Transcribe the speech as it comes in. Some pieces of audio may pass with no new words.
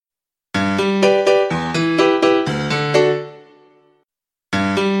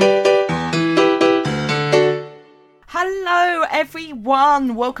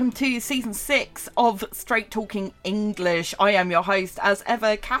everyone, welcome to season 6 of Straight Talking English. I am your host as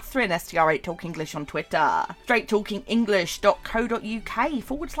ever, Catherine, STR8 Talk English on Twitter.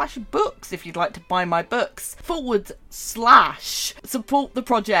 straighttalkingenglish.co.uk/books if you'd like to buy my books, / support the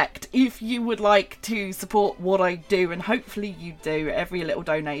project if you would like to support what I do, and hopefully you do. Every little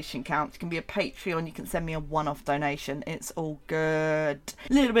donation counts. You can be a Patreon, you can send me a one-off donation, it's all good.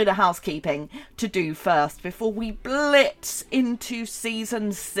 A little bit of housekeeping to do first before we blitz into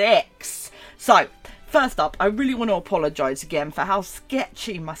season 6. So, first up, I really want to apologise again for how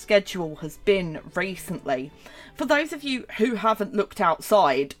sketchy my schedule has been recently. For those of you who haven't looked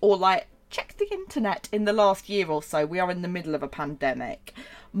outside or checked the internet in the last year or so, we are in the middle of a pandemic.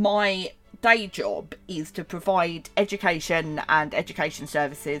 My day job is to provide education and education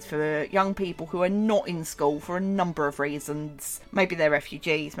services for young people who are not in school for a number of reasons. Maybe they're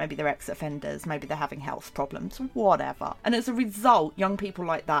refugees, maybe they're ex-offenders, maybe they're having health problems, whatever. And as a result, young people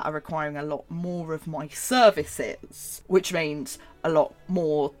like that are requiring a lot more of my services, which means a lot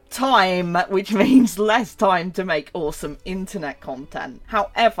more time, which means less time to make awesome internet content.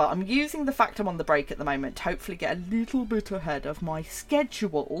 However, I'm using the fact I'm on the break at the moment to hopefully get a little bit ahead of my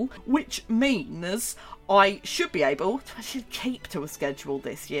schedule, which means I should be able to actually keep to a schedule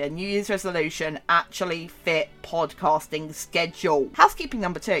this year. New Year's resolution, actually fit podcasting schedule. Housekeeping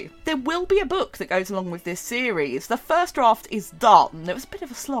number 2. There will be a book that goes along with this series. The first draft is done. It was a bit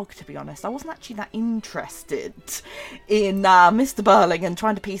of a slog, to be honest. I wasn't actually that interested in Mr. Burling and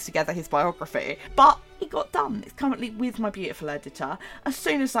trying to piece together his biography, but it got done. It's currently with my beautiful editor. As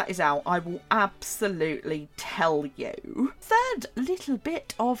soon as that is out, I will absolutely tell you. Third little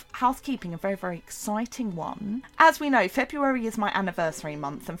bit of housekeeping, a very, very exciting one. As we know, February is my anniversary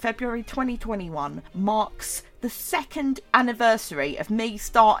month, and February 2021 marks the 2nd anniversary of me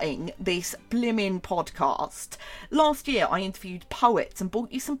starting this blimmin' podcast. Last year, I interviewed poets and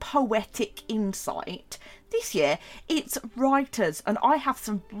brought you some poetic insight. This year, it's writers, and I have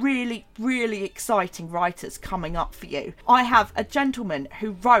some really, really exciting writers coming up for you. I have a gentleman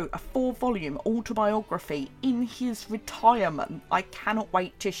who wrote a 4-volume autobiography in his retirement. I cannot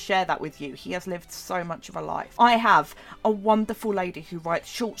wait to share that with you. He has lived so much of a life. I have a wonderful lady who writes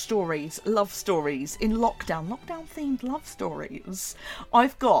short stories, love stories in lockdown-themed love stories.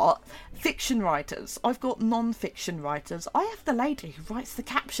 I've got fiction writers. I've got non-fiction writers. I have the lady who writes the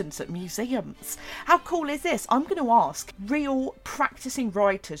captions at museums. How cool is this? I'm going to ask real practicing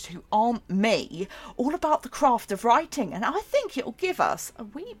writers who aren't me all about the craft of writing, and I think it'll give us a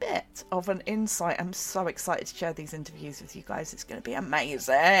wee bit of an insight. I'm so excited to share these interviews with you guys. It's going to be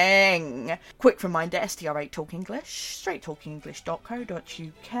amazing. Quick reminder, STR8 Talk English,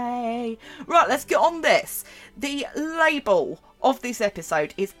 straighttalkingenglish.co.uk. Right, let's get on this. The label of this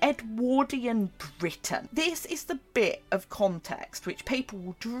episode is Edwardian Britain. This is the bit of context which people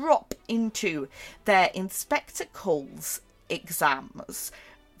will drop into their Inspector Calls exams.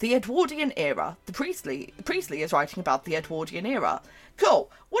 The Edwardian era. The Priestley is writing about the Edwardian era.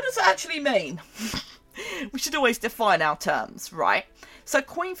 Cool. What does that actually mean? We should always define our terms, right? So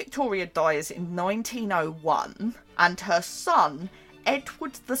Queen Victoria dies in 1901, and her son,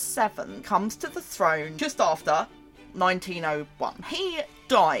 Edward VII, comes to the throne just after 1901. He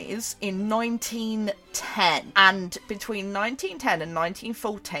dies in 1910, and between 1910 and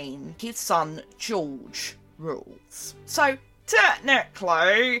 1914 his son George rules. So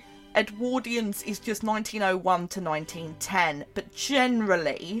technically Edwardians is just 1901 to 1910, but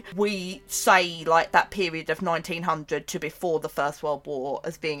generally we say that period of 1900 to before the First World War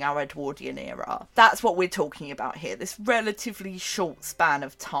as being our Edwardian era. That's what we're talking about here, this relatively short span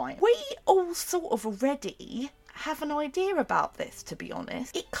of time. We all sort of already have an idea about this, to be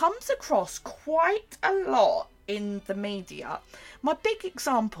honest. It comes across quite a lot in the media. My big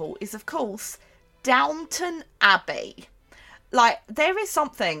example is, of course, Downton Abbey. There is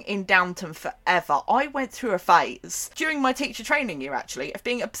something in Downton forever. I went through a phase during my teacher training year, actually, of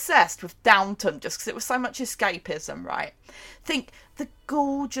being obsessed with Downton just because it was so much escapism, right? Think the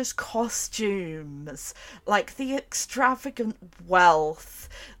gorgeous costumes, the extravagant wealth,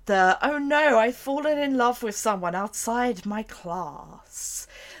 the, oh no, I've fallen in love with someone outside my class.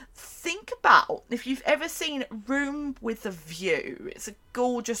 Think about if you've ever seen Room with a View. It's a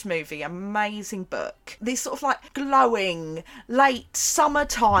gorgeous movie, amazing book. This sort of like glowing, late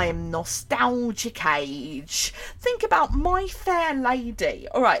summertime nostalgic age. Think about My Fair Lady.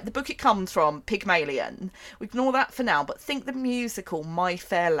 Alright, the book it comes from, Pygmalion. We ignore that for now, but think the musical My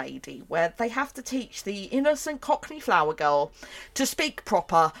Fair Lady, where they have to teach the innocent Cockney flower girl to speak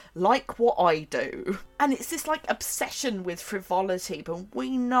proper, like what I do. And it's this like obsession with frivolity, but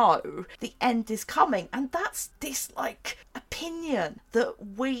we know the end is coming, and that's this like opinion that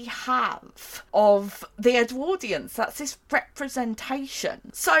we have of the Edwardians. That's this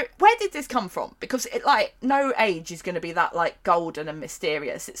representation. So where did this come from? Because it like no age is going to be that like golden and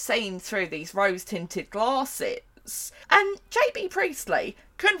mysterious. It's seen through these rose tinted glasses. And J.B. Priestley,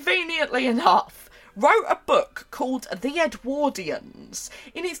 conveniently enough, wrote a book called The Edwardians.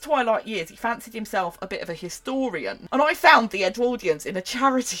 In his twilight years, he fancied himself a bit of a historian. And I found The Edwardians in a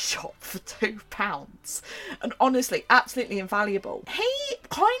charity shop for £2. And honestly, absolutely invaluable. He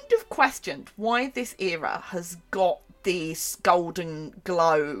kind of questioned why this era has got this golden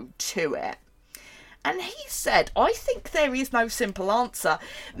glow to it. And he said, I think there is no simple answer.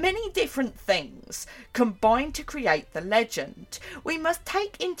 Many different things combine to create the legend. We must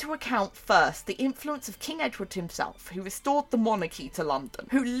take into account first the influence of King Edward himself, who restored the monarchy to London,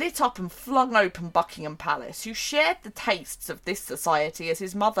 who lit up and flung open Buckingham Palace, who shared the tastes of this society as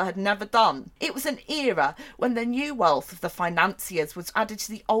his mother had never done. It was an era when the new wealth of the financiers was added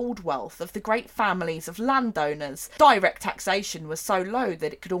to the old wealth of the great families of landowners. Direct taxation was so low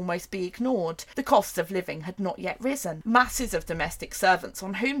that it could almost be ignored. The cost of living had not yet risen. Masses of domestic servants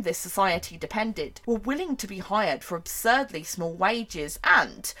on whom this society depended were willing to be hired for absurdly small wages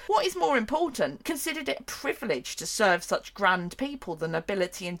and, what is more important, considered it a privilege to serve such grand people, the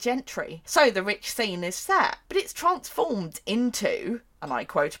nobility and gentry. So the rich scene is set, but it's transformed into, and I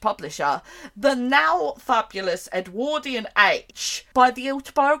quote a publisher, the now fabulous Edwardian age by the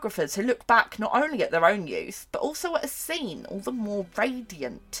autobiographers who look back not only at their own youth, but also at a scene all the more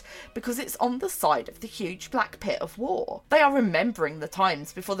radiant because it's on the side of the huge black pit of war. They are remembering the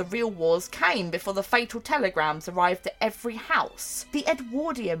times before the real wars came, before the fatal telegrams arrived at every house. The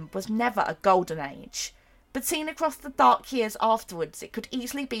Edwardian was never a golden age, but seen across the dark years afterwards, it could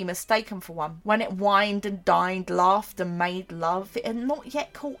easily be mistaken for one. When it wined and dined, laughed and made love, it had not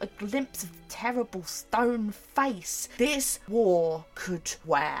yet caught a glimpse of the terrible stone face this war could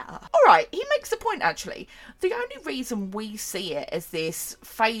wear. Alright, he makes a point actually. The only reason we see it as this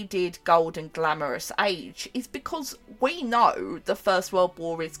faded, golden, glamorous age is because we know the First World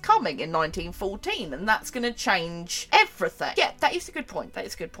War is coming in 1914 and that's going to change everything. Yeah, that is a good point. That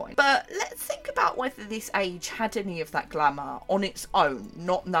is a good point. But let's think about whether this age had any of that glamour on its own,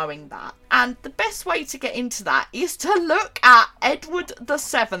 not knowing that. And the best way to get into that is to look at Edward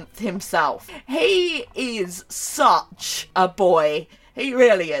VII himself. He is such a boy. He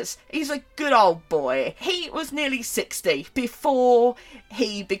really is. He's a good old boy. He was nearly 60 before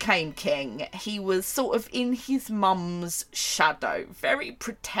he became king. He was sort of in his mum's shadow, very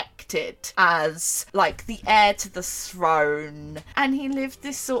protected as like the heir to the throne. And he lived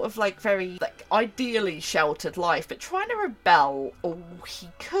this sort of like very like ideally sheltered life, but trying to rebel all he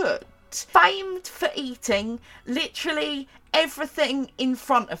could. Famed for eating literally everything in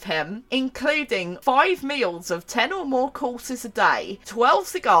front of him, including 5 meals of 10 or more courses a day, 12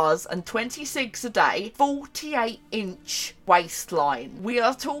 cigars and 20 cigs a day, 48-inch waistline. We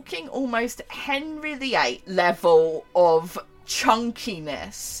are talking almost Henry VIII level of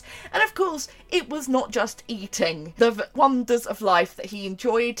chunkiness. And of course, it was not just eating the wonders of life that he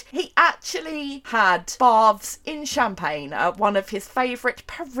enjoyed. He actually had baths in champagne at one of his favourite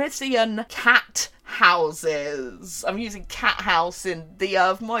Parisian cat houses. I'm using cat house in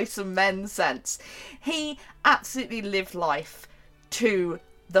the mice and men sense. He absolutely lived life to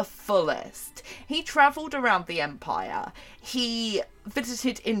the fullest. He travelled around the empire. He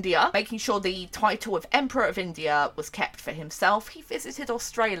visited India, making sure the title of Emperor of India was kept for himself. He visited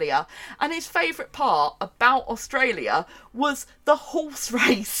Australia, and his favourite part about Australia was the horse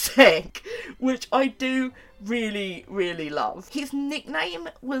racing, which I do really, really love. His nickname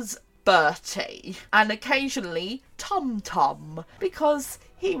was Bertie, and occasionally Tum Tum, because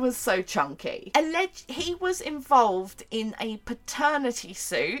he was so chunky. He was involved in a paternity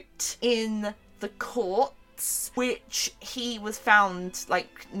suit in the courts, which he was found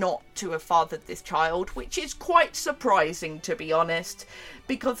like not to have fathered this child, which is quite surprising, to be honest,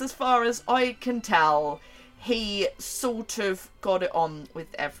 because as far as I can tell, he sort of got it on with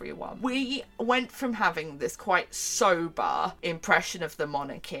everyone. We went from having this quite sober impression of the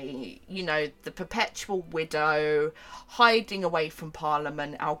monarchy, you know, the perpetual widow, hiding away from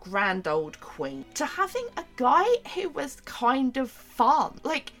Parliament, our grand old queen, to having a guy who was kind of fun.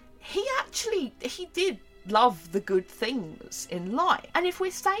 Like, he did love the good things in life. And if we're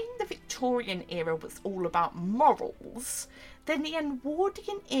saying the Victorian era was all about morals, then the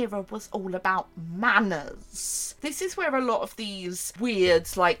Edwardian era was all about manners. This is where a lot of these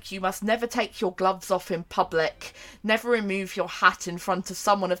weirds, like you must never take your gloves off in public, never remove your hat in front of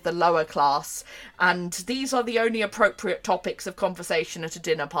someone of the lower class, and these are the only appropriate topics of conversation at a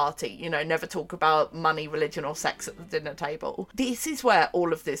dinner party, you know, never talk about money, religion or sex at the dinner table. This is where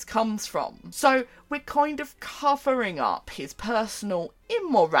all of this comes from. So we're kind of covering up his personal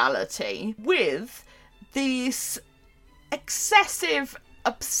immorality with this excessive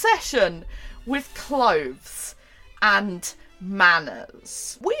obsession with clothes and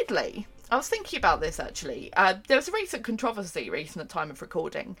manners. Weirdly, I was thinking about this actually. There was a recent controversy at time of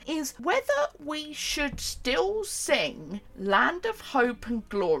recording, is whether we should still sing Land of Hope and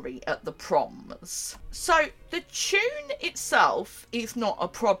Glory at the proms. So the tune itself is not a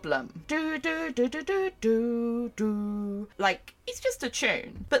problem. Do do do do do do do. Like, it's just a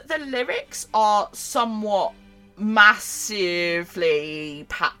tune. But the lyrics are somewhat massively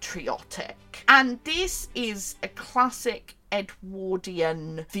patriotic, and this is a classic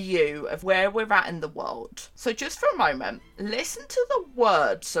Edwardian view of where we're at in the world. So just for a moment, listen to the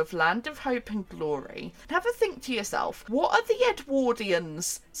words of Land of Hope and Glory and have a think to yourself, what are the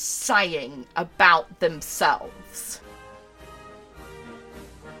Edwardians saying about themselves?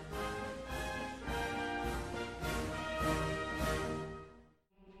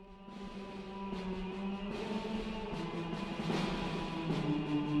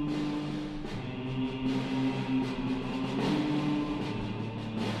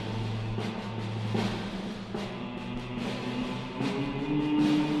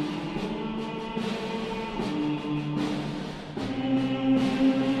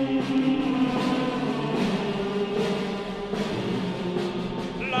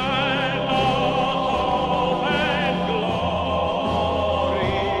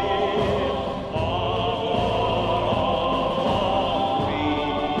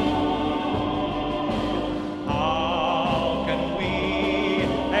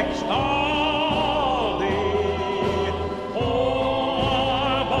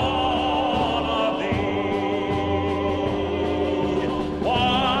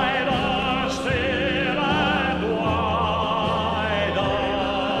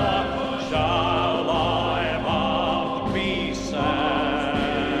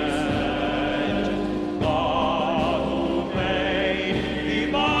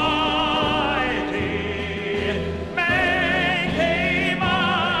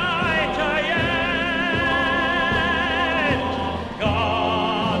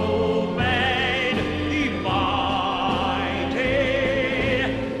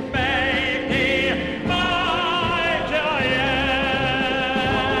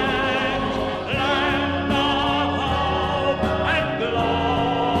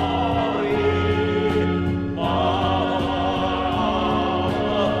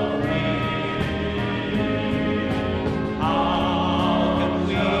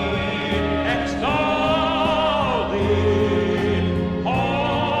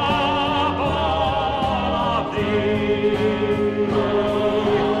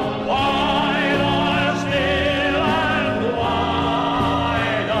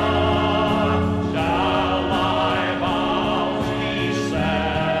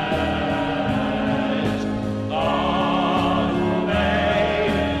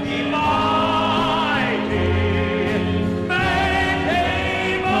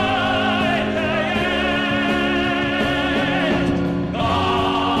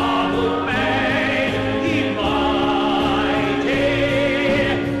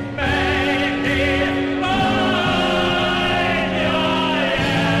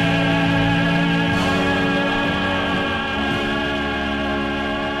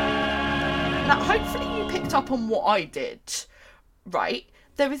 On what I did, right?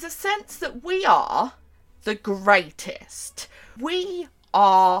 There is a sense that we are the greatest. We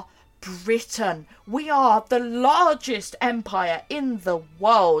are Britain. We are the largest empire in the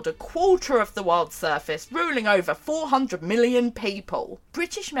world, a quarter of the world's surface, ruling over 400 million people.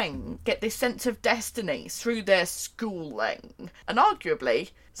 British men get this sense of destiny through their schooling, and arguably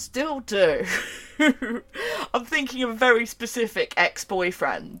still do. I'm thinking of a very specific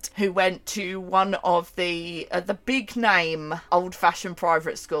ex-boyfriend who went to one of the big name old-fashioned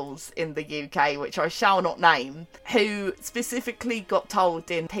private schools in the UK, which I shall not name, who specifically got told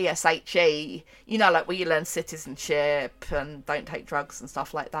in PSHE, you know, like where you learn citizenship and don't take drugs and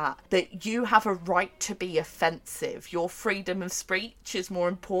stuff like that, that you have a right to be offensive. Your freedom of speech is more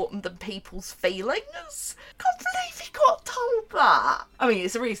important than people's feelings. Can't believe he got told that. I mean,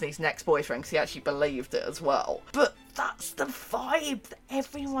 it's the reason he's an ex-boyfriend, because he actually believed it as well. But that's the vibe that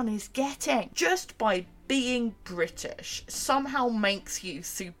everyone is getting. Just by being British somehow makes you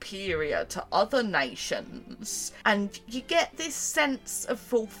superior to other nations, and you get this sense of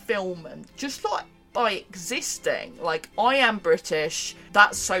fulfillment just like by existing. Like, I am British,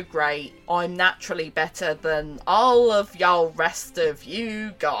 that's so great, I'm naturally better than all of y'all rest of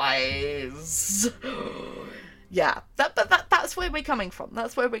you guys. Yeah, that's where we're coming from.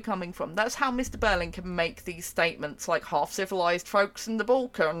 That's where we're coming from. That's how Mr. Berlin can make these statements like half-civilised folks in the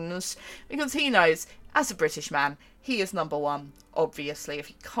Balkans, because he knows, as a British man, he is number one. Obviously, if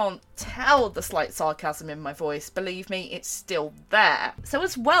you can't tell the slight sarcasm in my voice, believe me, it's still there. So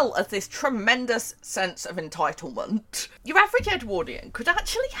as well as this tremendous sense of entitlement, your average Edwardian could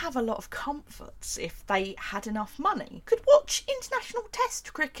actually have a lot of comforts if they had enough money. Could watch international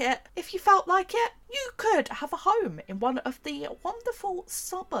test cricket if you felt like it. You could have a home in one of the wonderful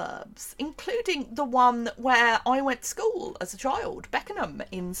suburbs, including the one where I went to school as a child. Beckenham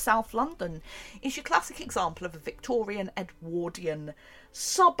in South London is your classic example of a Victorian Edwardian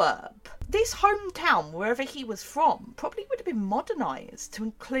suburb. This hometown, wherever he was from, probably would have been modernised to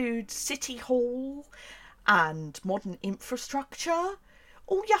include City Hall and modern infrastructure.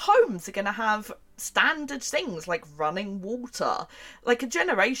 All your homes are going to have standard things like running water. Like a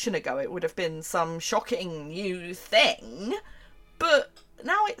generation ago, it would have been some shocking new thing, but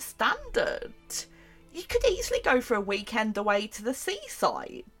now it's standard. You could easily go for a weekend away to the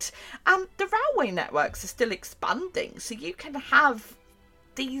seaside. And the railway networks are still expanding, so you can have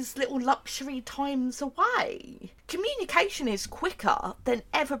these little luxury times away. Communication is quicker than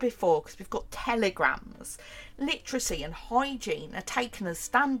ever before because we've got telegrams. Literacy and hygiene are taken as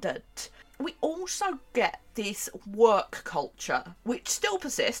standard. We also get this work culture, which still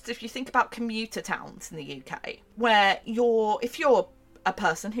persists if you think about commuter towns in the UK, where if you're a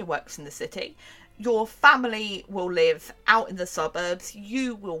person who works in the city, your family will live out in the suburbs,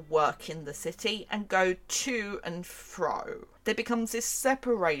 you will work in the city and go to and fro. There becomes this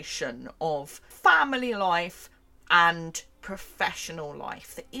separation of family life and professional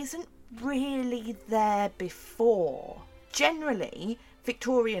life that isn't really there before. Generally,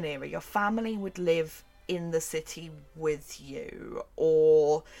 Victorian era, your family would live in the city with you,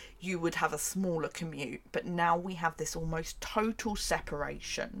 or you would have a smaller commute, but now we have this almost total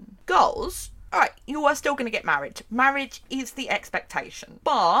separation. Girls, alright, you are still going to get married. Marriage is the expectation,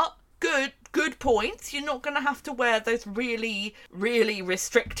 but good points. You're not going to have to wear those really, really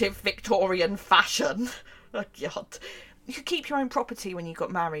restrictive Victorian fashion. Oh God. You could keep your own property when you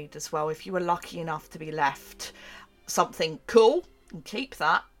got married as well, if you were lucky enough to be left something cool, and keep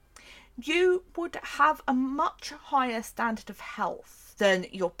that. You would have a much higher standard of health than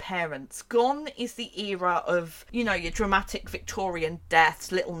your parents. Gone is the era of, you know, your dramatic Victorian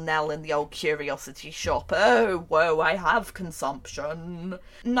deaths, little Nell in the old curiosity shop. Oh, whoa, I have consumption.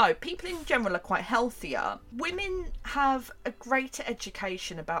 No, people in general are quite healthier. Women have a greater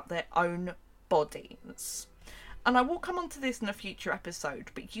education about their own bodies. And I will come on to this in a future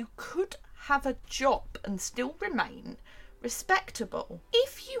episode, but you could have a job and still remain respectable.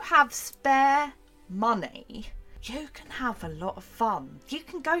 If you have spare money, you can have a lot of fun. You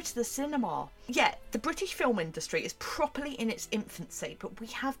can go to the cinema. Yeah, the British film industry is properly in its infancy, but we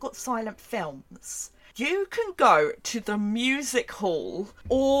have got silent films. You can go to the music hall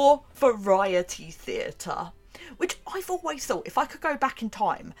or variety theatre, which I've always thought, if I could go back in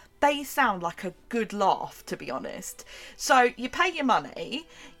time, they sound like a good laugh, to be honest. So you pay your money,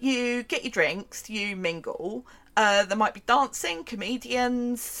 you get your drinks, you mingle. There might be dancing,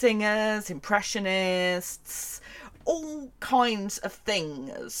 comedians, singers, impressionists, all kinds of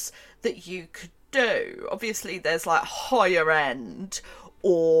things that you could do. Obviously, there's like higher end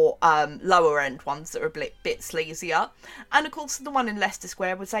or lower end ones that are a bit sleazier. And of course, the one in Leicester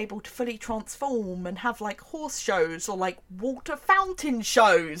Square was able to fully transform and have like horse shows or like water fountain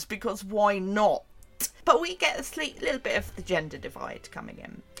shows, because why not? But we get a little bit of the gender divide coming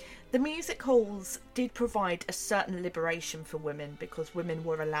in. The music halls did provide a certain liberation for women because women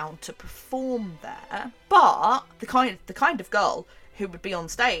were allowed to perform there, but the kind of girl who would be on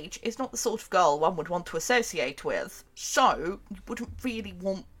stage is not the sort of girl one would want to associate with. So you wouldn't really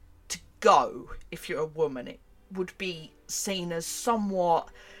want to go if you're a woman. It would be seen as somewhat,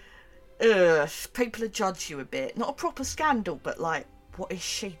 people would judge you a bit. Not a proper scandal, but like, what is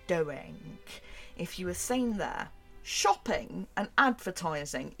she doing? If you were seen there. Shopping and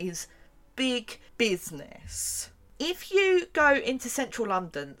advertising is big business. If you go into central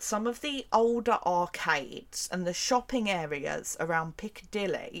London, some of the older arcades and the shopping areas around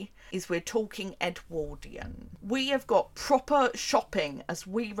Piccadilly is, we're talking Edwardian. We have got proper shopping as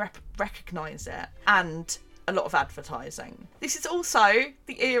we recognise it, and a lot of advertising. This is also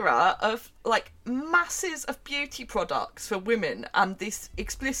the era of like masses of beauty products for women, and this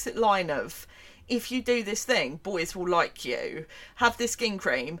explicit line of, if you do this thing, boys will like you. Have this skin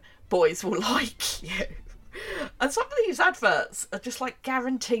cream, boys will like you. And some of these adverts are just like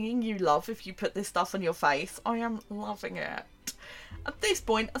guaranteeing you love if you put this stuff on your face. I am loving it. At this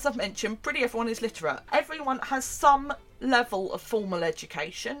point, as I've mentioned, pretty everyone is literate. Everyone has some level of formal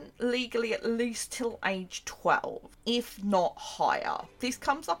education, legally at least till age 12, if not higher. This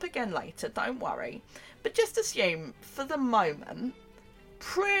comes up again later, don't worry. But just assume, for the moment,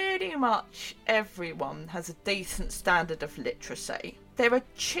 pretty much everyone has a decent standard of literacy. There are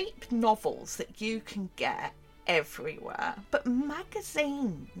cheap novels that you can get everywhere, but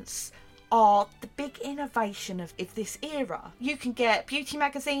magazines are the big innovation of this era. You can get beauty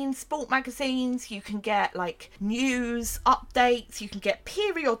magazines, sport magazines, you can get like news updates, you can get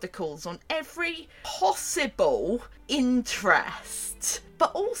periodicals on every possible interest,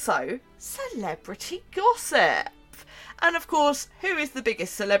 but also celebrity gossip. And of course, who is the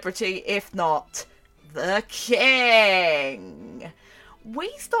biggest celebrity if not the king?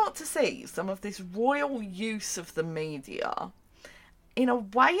 We start to see some of this royal use of the media in a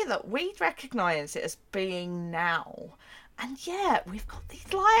way that we recognise it as being now. And yeah, we've got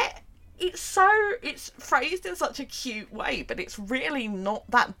these like, it's phrased in such a cute way, but it's really not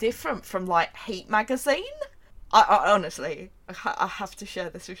that different from like Heat magazine. I honestly, I have to share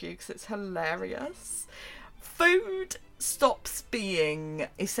this with you because it's hilarious. Food stops being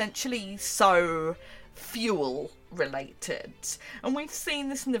essentially so fuel related, and we've seen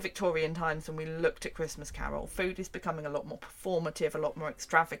this in the Victorian times when we looked at Christmas Carol. Food is becoming a lot more performative, a lot more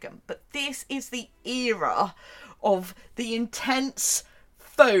extravagant, but this is the era of the intense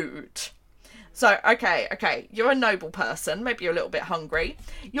food. So okay, you're a noble person, maybe you're a little bit hungry,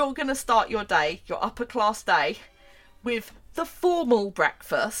 you're gonna start your day, your upper class day, with the formal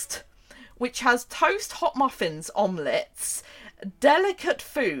breakfast, which has toast, hot muffins, omelettes, delicate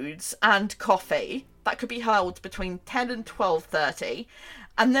foods and coffee that could be held between 10 and 12:30,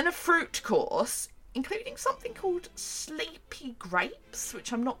 and then a fruit course, including something called sleepy grapes,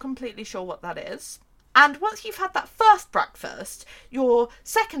 which I'm not completely sure what that is. And once you've had that first breakfast, your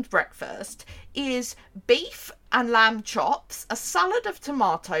second breakfast is beef and lamb chops, a salad of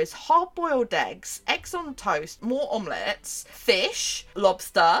tomatoes, hard-boiled eggs, eggs on toast, more omelettes, fish,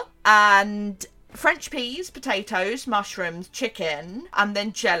 lobster, and French peas, potatoes, mushrooms, chicken, and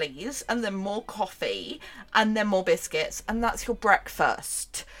then jellies, and then more coffee, and then more biscuits, and that's your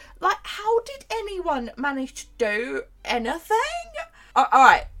breakfast. Like, how did anyone manage to do anything?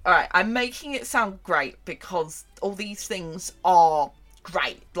 Alright, I'm making it sound great because all these things are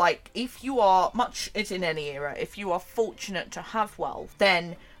great. Like, if you are, much as in any era, if you are fortunate to have wealth,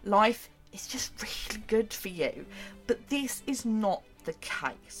 then life is just really good for you. But this is not the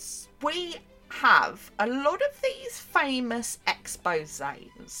case. We have a lot of these famous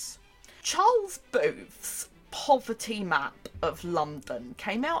exposés. Charles Booth's poverty map of London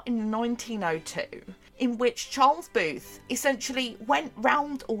came out in 1902, in which Charles Booth essentially went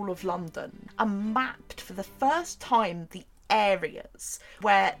round all of London and mapped for the first time the areas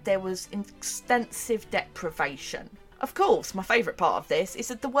where there was extensive deprivation. Of course, my favourite part of this is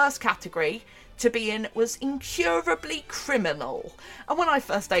that the worst category to be in was incurably criminal. And when I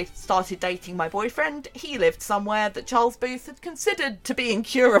first started dating my boyfriend, he lived somewhere that Charles Booth had considered to be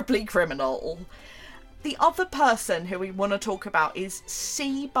incurably criminal. The other person who we want to talk about is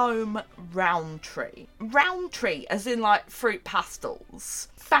Seabohm Rowntree. Rowntree, as in like fruit pastels,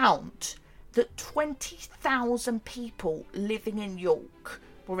 found that 20,000 people living in York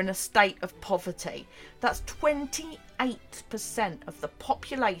were in a state of poverty. That's 28% of the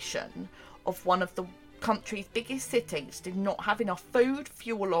population of one of the country's biggest cities did not have enough food,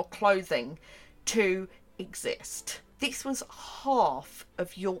 fuel or clothing to exist. This was half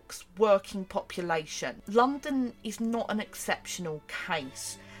of York's working population. London is not an exceptional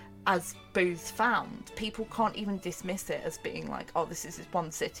case. as Booth found, people can't even dismiss it as being like, oh, this is this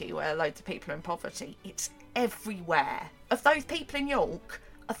one city where loads of people are in poverty. It's everywhere. Of those people in York,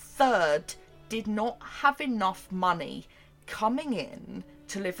 a third did not have enough money coming in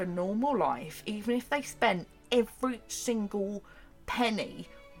to live a normal life, even if they spent every single penny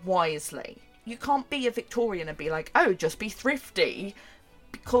wisely. You can't be a Victorian and be like, oh, just be thrifty,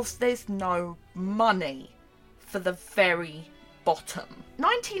 because there's no money for the very bottom.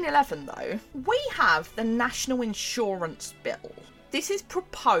 1911, though, we have the National Insurance Bill. This is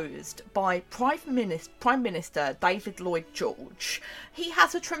proposed by Prime Minister David Lloyd George. He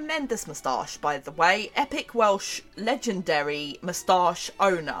has a tremendous moustache, by the way, epic Welsh legendary moustache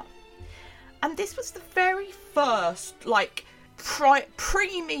owner. And this was the very first,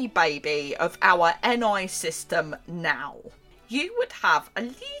 preemie baby of our NI system now. You would have a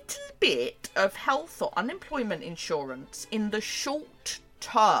little bit of health or unemployment insurance in the short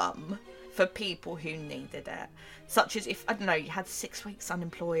term for people who needed it. Such as if, I don't know, you had 6 weeks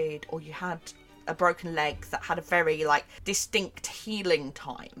unemployed, or you had a broken leg that had a very, distinct healing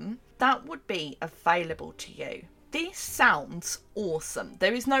time. That would be available to you. This sounds awesome.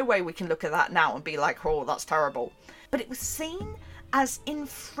 There is no way we can look at that now and be like, oh, that's terrible. But it was seen as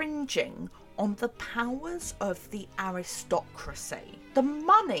infringing on the powers of the aristocracy. The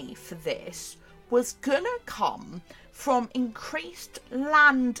money for this was gonna come from increased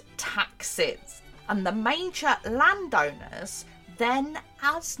land taxes, and the major landowners, then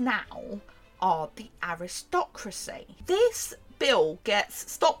as now, are the aristocracy. This bill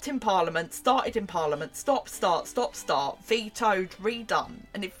gets stopped in Parliament, started in Parliament, stop, start, vetoed, redone,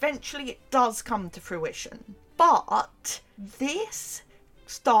 and eventually it does come to fruition. But this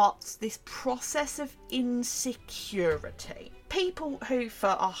starts this process of insecurity. People who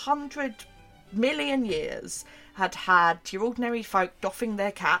for 100 million years had your ordinary folk doffing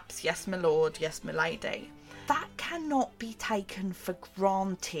their caps, yes my lord, yes my lady. That cannot be taken for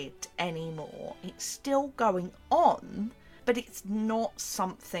granted anymore. It's still going on, but it's not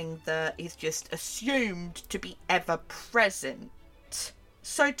something that is just assumed to be ever present.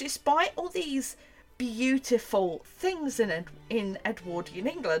 So despite all these beautiful things in Edwardian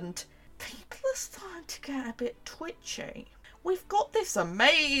England, people are starting to get a bit twitchy. We've got this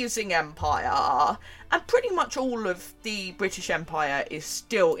amazing empire, and pretty much all of the British Empire is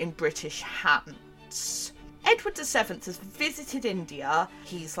still in British hands. Edward VII has visited India.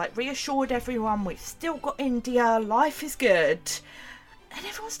 He's reassured everyone, we've still got India, life is good. And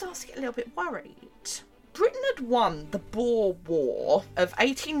everyone starts to get a little bit worried. Britain had won the Boer War of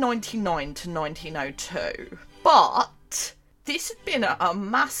 1899 to 1902, but this had been a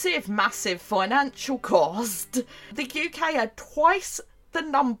massive, massive financial cost. The UK had twice the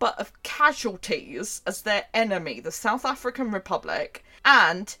number of casualties as their enemy, the South African Republic,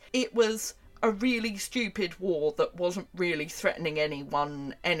 and it was a really stupid war that wasn't really threatening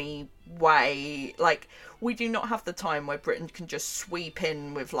anyone anyway. We do not have the time where Britain can just sweep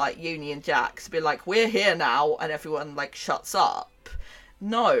in with Union Jacks, be like, we're here now, and everyone shuts up.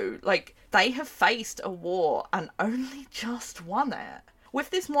 No, they have faced a war and only just won it.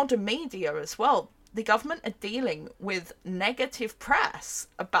 With this modern media as well, the government are dealing with negative press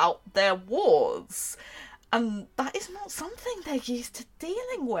about their wars. And that is not something they're used to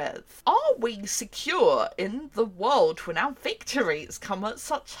dealing with. Are we secure in the world when our victories come at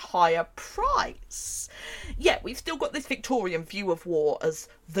such higher price? Yeah, we've still got this Victorian view of war as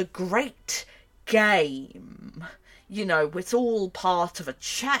the great game. You know, it's all part of a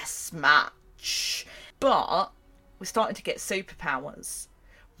chess match. But we're starting to get superpowers.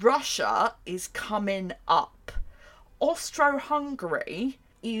 Russia is coming up. Austro-Hungary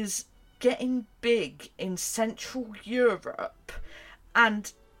is getting big in Central Europe,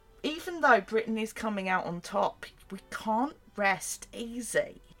 and even though Britain is coming out on top, we can't rest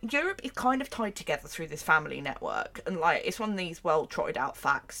easy. Europe is kind of tied together through this family network, and it's one of these well trotted out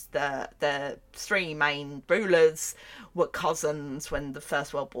facts. The three main rulers were cousins when the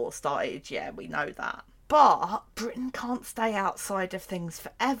First World War started. Yeah, we know that. But Britain can't stay outside of things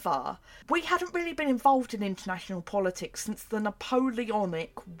forever. We hadn't really been involved in international politics since the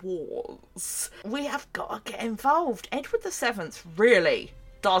Napoleonic Wars. We have got to get involved. Edward VII really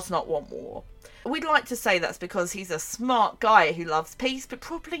does not want war. We'd like to say that's because he's a smart guy who loves peace, but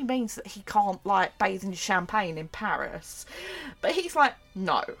probably means that he can't bathe in champagne in Paris. But he's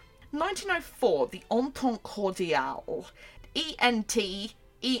no. 1904, the Entente Cordiale, E-N-T-E-N-T-E,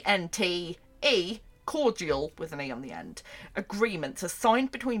 cordial, with an E on the end, agreements are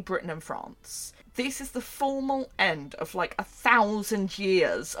signed between Britain and France. This is the formal end of 1,000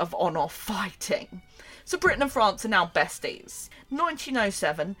 years of on-off fighting. So Britain and France are now besties.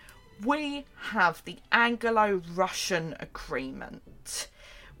 1907, we have the Anglo-Russian Agreement,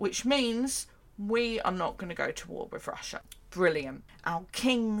 which means we are not going to go to war with Russia. Brilliant. Our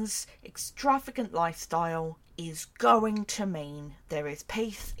king's extravagant lifestyle is going to mean there is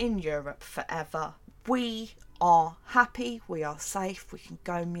peace in Europe forever. We are happy, we are safe, we can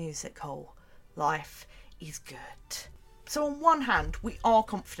go music hall. Life is good. So on one hand, we are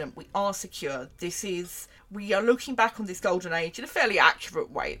confident, we are secure. We are looking back on this golden age in a fairly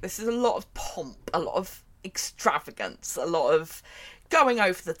accurate way. This is a lot of pomp, a lot of extravagance, a lot of going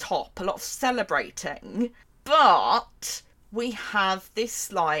over the top, a lot of celebrating. But we have this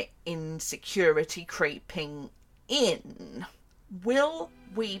slight insecurity creeping in. Will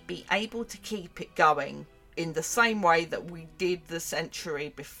we be able to keep it going in the same way that we did the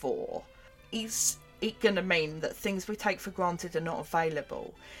century before? Is it going to mean that things we take for granted are not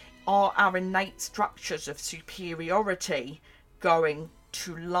available? Are our innate structures of superiority going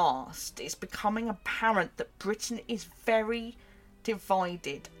to last? It's becoming apparent that Britain is very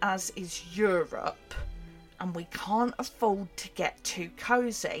divided, as is Europe, and we can't afford to get too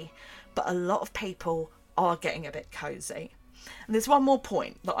cosy, but a lot of people are getting a bit cosy. And there's one more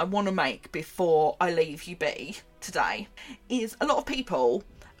point that I want to make before I leave you be today, is a lot of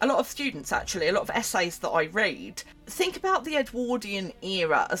students actually, a lot of essays that I read, think about the Edwardian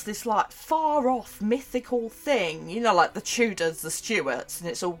era as this like far off mythical thing, you know, like the Tudors, the Stuarts, and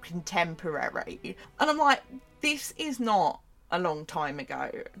it's all contemporary. And I'm like, this is not a long time ago.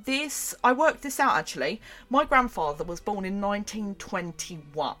 I worked this out actually. My grandfather was born in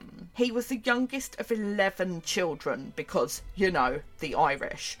 1921. He was the youngest of 11 children because, you know, the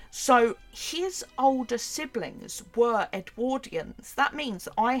Irish. So his older siblings were Edwardians. That means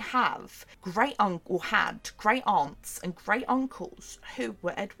I have had great aunts and great uncles who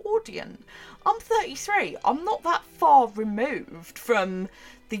were Edwardian. I'm 33. I'm not that far removed from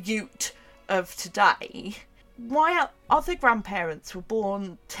the Ute of today. My other grandparents were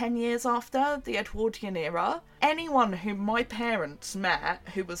born 10 years after the Edwardian era. Anyone who my parents met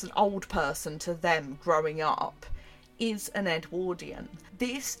who was an old person to them growing up is an Edwardian.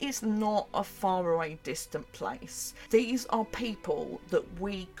 This is not a faraway distant place. These are people that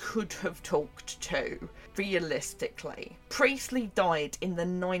we could have talked to realistically. Priestley died in the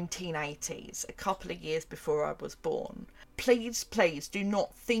 1980s, a couple of years before I was born. Please do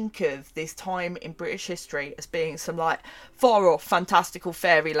not think of this time in British history as being some like far off fantastical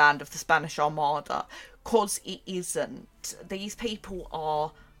fairyland of the Spanish Armada, because it isn't. These people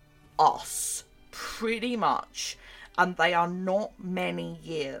are us, pretty much, and they are not many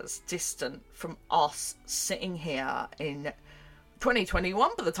years distant from us sitting here in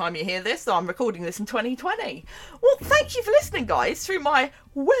 2021 by the time you hear this, so I'm recording this in 2020. Well, thank you for listening, guys, through my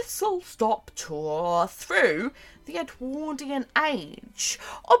whistle-stop tour through the Edwardian age.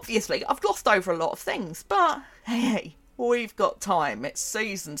 Obviously, I've glossed over a lot of things, but hey, we've got time. It's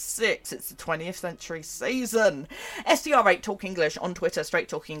season 6. It's the 20th century season. SDR8 Talk English on Twitter,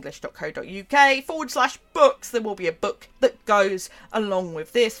 straighttalkenglish.co.uk /books. There will be a book that goes along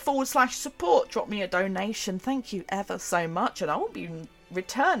with this. /support. Drop me a donation. Thank you ever so much. And I will be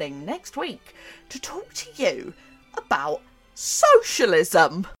returning next week to talk to you about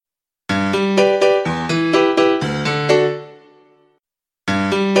socialism.